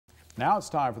Now it's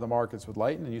time for the markets with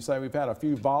Leighton, and you say we've had a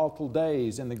few volatile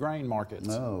days in the grain markets.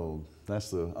 No, that's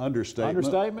the understatement.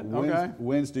 Understatement? Okay.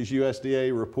 Wednesday's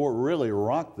USDA report really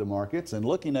rocked the markets, and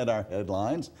looking at our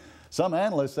headlines, some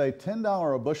analysts say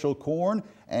 $10 a bushel corn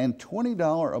and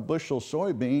 $20 a bushel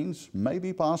soybeans may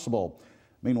be possible.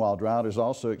 Meanwhile, drought is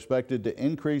also expected to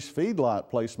increase feedlot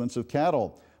placements of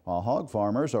cattle, while hog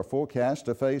farmers are forecast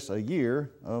to face a year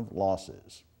of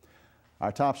losses.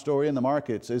 Our top story in the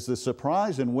markets is the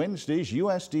surprise in Wednesday's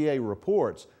USDA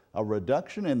reports, a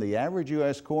reduction in the average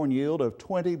U.S. corn yield of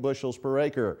 20 bushels per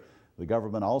acre. The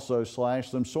government also slashed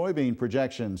some soybean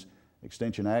projections.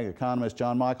 Extension Ag economist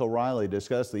John Michael Riley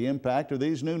discussed the impact of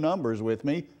these new numbers with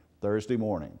me Thursday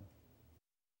morning.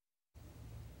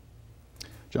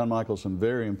 John Michael, some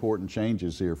very important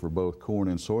changes here for both corn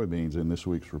and soybeans in this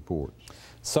week's reports.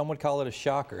 Some would call it a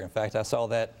shocker. In fact, I saw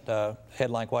that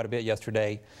headline quite a bit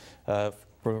yesterday.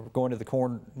 We're going to the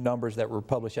corn numbers that were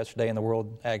published yesterday in the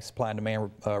World Ag Supply and Demand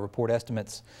Report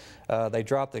estimates. They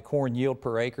dropped the corn yield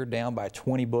per acre down by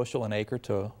 20 bushel an acre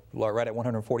to right at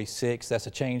 146. That's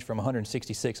a change from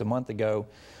 166 a month ago.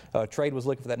 Trade was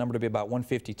looking for that number to be about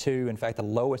 152. In fact, the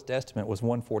lowest estimate was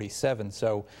 147.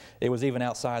 So it was even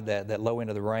outside that low end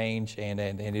of the range, and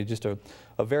it's just a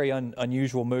very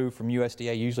unusual move from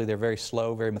USDA. Usually they're very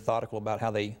slow, very methodical about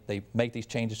how they make these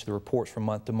changes to the reports from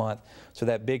month to month. So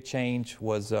that big change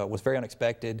was very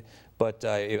unexpected. But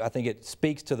I think it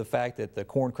speaks to the fact that the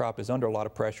corn crop is under a lot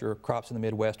of pressure. Crops in the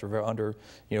Midwest are under,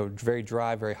 very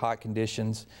dry, very hot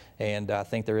conditions, and I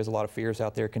think there is a lot of fears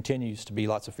out there. Continues to be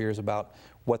lots of fears about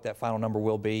what that final number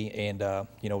will be, and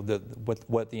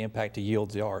what the impact to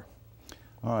yields are.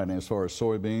 All right, and as far as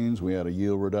soybeans, we had a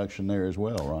yield reduction there as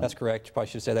well, right? That's correct. You probably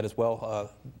should have said that as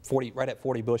well. Right at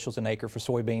 40 bushels an acre for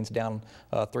soybeans, down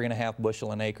 3.5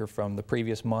 bushel an acre from the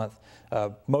previous month.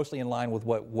 Mostly in line with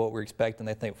what we're expecting.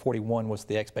 They think 41 was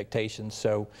the expectation,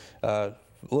 so a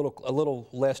little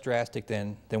less drastic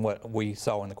than what we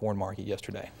saw in the corn market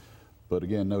yesterday. But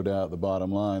again, no doubt the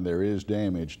bottom line, there is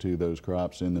damage to those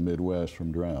crops in the Midwest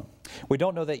from drought. We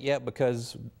don't know that yet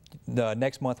because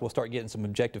next month we'll start getting some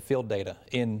objective field data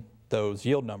in those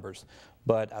yield numbers.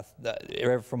 But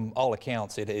from all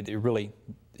accounts, it really,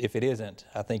 if it isn't,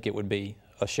 I think it would be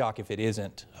a shock if it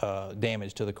isn't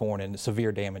damage to the corn and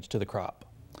severe damage to the crop.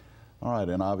 All right,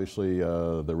 and obviously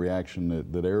the reaction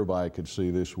that everybody could see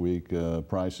this week,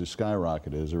 prices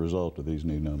skyrocketed as a result of these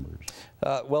new numbers.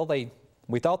 Well,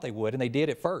 we thought they would, and they did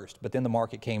at first, but then the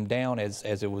market came down as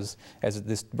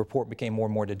this report became more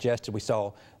and more digested. We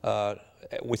saw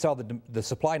the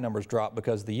supply numbers drop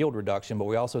because of the yield reduction, but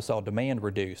we also saw demand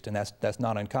reduced, and that's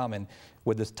not uncommon.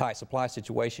 With this tight supply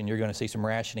situation, you're going to see some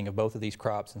rationing of both of these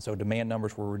crops, and so demand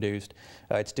numbers were reduced.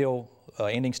 It's still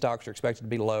ending stocks are expected to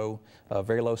be low,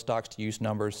 very low stocks to use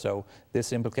numbers, so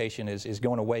this implication is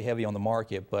going to weigh heavy on the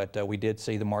market, but we did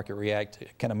see the market react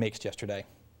kind of mixed yesterday.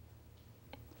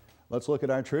 Let's look at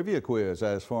our trivia quiz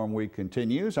as Farm Week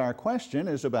continues. Our question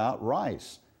is about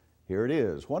rice. Here it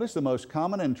is. What is the most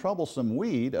common and troublesome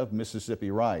weed of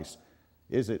Mississippi rice?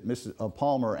 Is it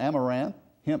Palmer amaranth,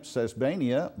 hemp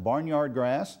sesbania, barnyard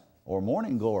grass, or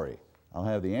morning glory? I'll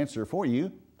have the answer for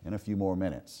you in a few more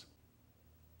minutes.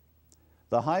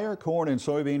 The higher corn and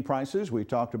soybean prices we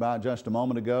talked about just a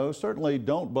moment ago certainly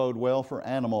don't bode well for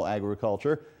animal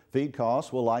agriculture. Feed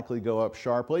costs will likely go up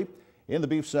sharply. In the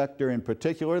beef sector in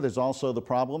particular, there's also the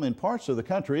problem in parts of the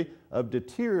country of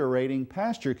deteriorating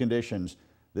pasture conditions.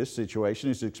 This situation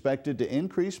is expected to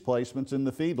increase placements in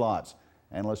the feedlots.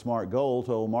 Analyst Mark Gold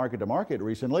told Market to Market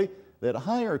recently that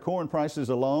higher corn prices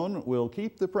alone will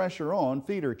keep the pressure on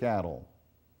feeder cattle.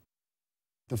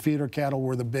 The feeder cattle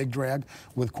were the big drag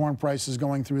with corn prices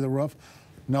going through the roof.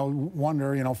 No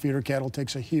wonder, feeder cattle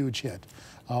takes a huge hit.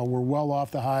 We're well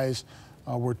off the highs.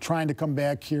 We're trying to come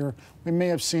back here. We may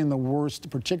have seen the worst,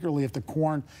 particularly if the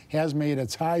corn has made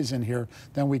its highs in here,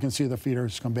 then we can see the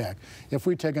feeders come back. If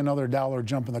we take another dollar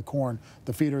jump in the corn,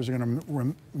 the feeders are going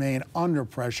to remain under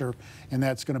pressure, and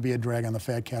that's going to be a drag on the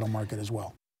fat cattle market as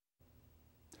well.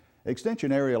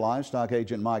 Extension Area Livestock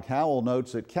Agent Mike Howell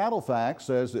notes that CattleFax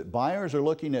says that buyers are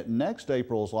looking at next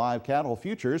April's live cattle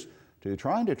futures to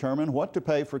try and determine what to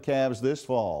pay for calves this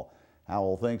fall.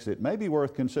 Howell thinks it may be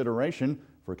worth consideration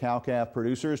for cow-calf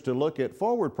producers to look at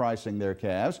forward pricing their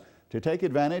calves to take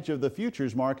advantage of the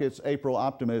futures market's April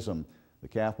optimism. The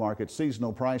calf market's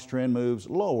seasonal price trend moves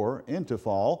lower into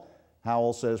fall.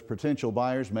 Howell says potential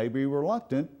buyers may be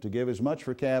reluctant to give as much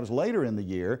for calves later in the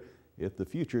year if the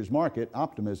futures market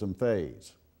optimism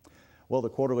fades. Well, the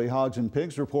quarterly hogs and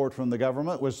pigs report from the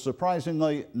government was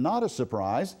surprisingly not a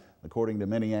surprise, according to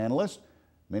many analysts.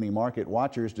 Many market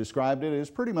watchers described it as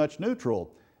pretty much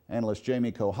neutral. Analyst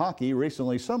Jamie Kohaki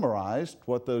recently summarized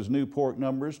what those new pork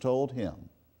numbers told him.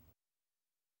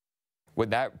 What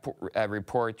that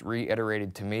report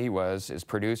reiterated to me is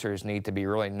producers need to be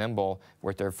really nimble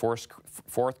with their fourth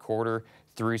quarter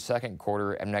through second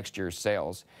quarter of next year's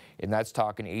sales. And that's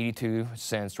talking 82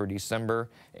 cents for December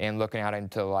and looking out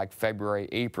into like February,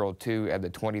 April too of the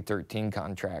 2013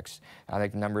 contracts. I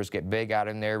think the numbers get big out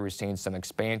in there. We're seeing some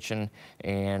expansion,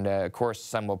 and of course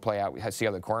some will play out, see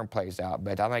how the corn plays out.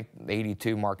 But I think the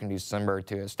 82 mark in December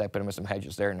to step in with some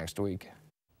hedges there next week.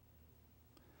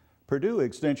 Purdue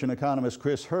Extension economist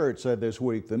Chris Hurt said this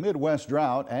week the Midwest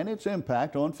drought and its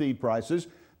impact on feed prices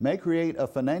may create a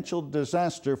financial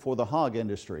disaster for the hog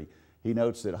industry. He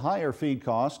notes that higher feed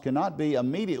costs cannot be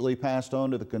immediately passed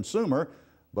on to the consumer,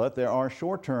 but there are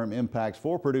short-term impacts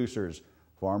for producers.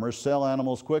 Farmers sell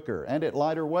animals quicker and at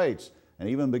lighter weights, and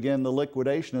even begin the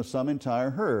liquidation of some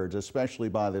entire herds, especially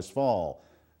by this fall.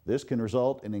 This can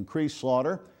result in increased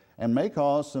slaughter and may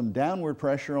cause some downward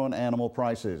pressure on animal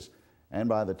prices. And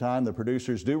by the time the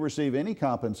producers do receive any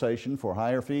compensation for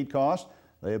higher feed costs,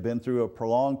 they have been through a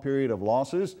prolonged period of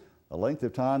losses, a length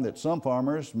of time that some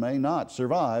farmers may not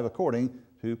survive, according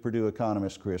to Purdue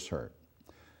economist Chris Hurt.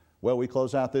 Well, we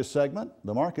close out this segment,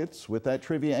 the markets, with that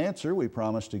trivia answer we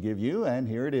promised to give you, and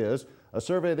here it is. A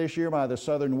survey this year by the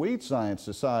Southern Weed Science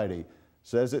Society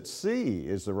says that C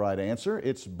is the right answer.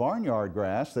 It's barnyard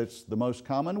grass that's the most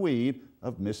common weed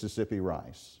of Mississippi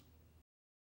rice.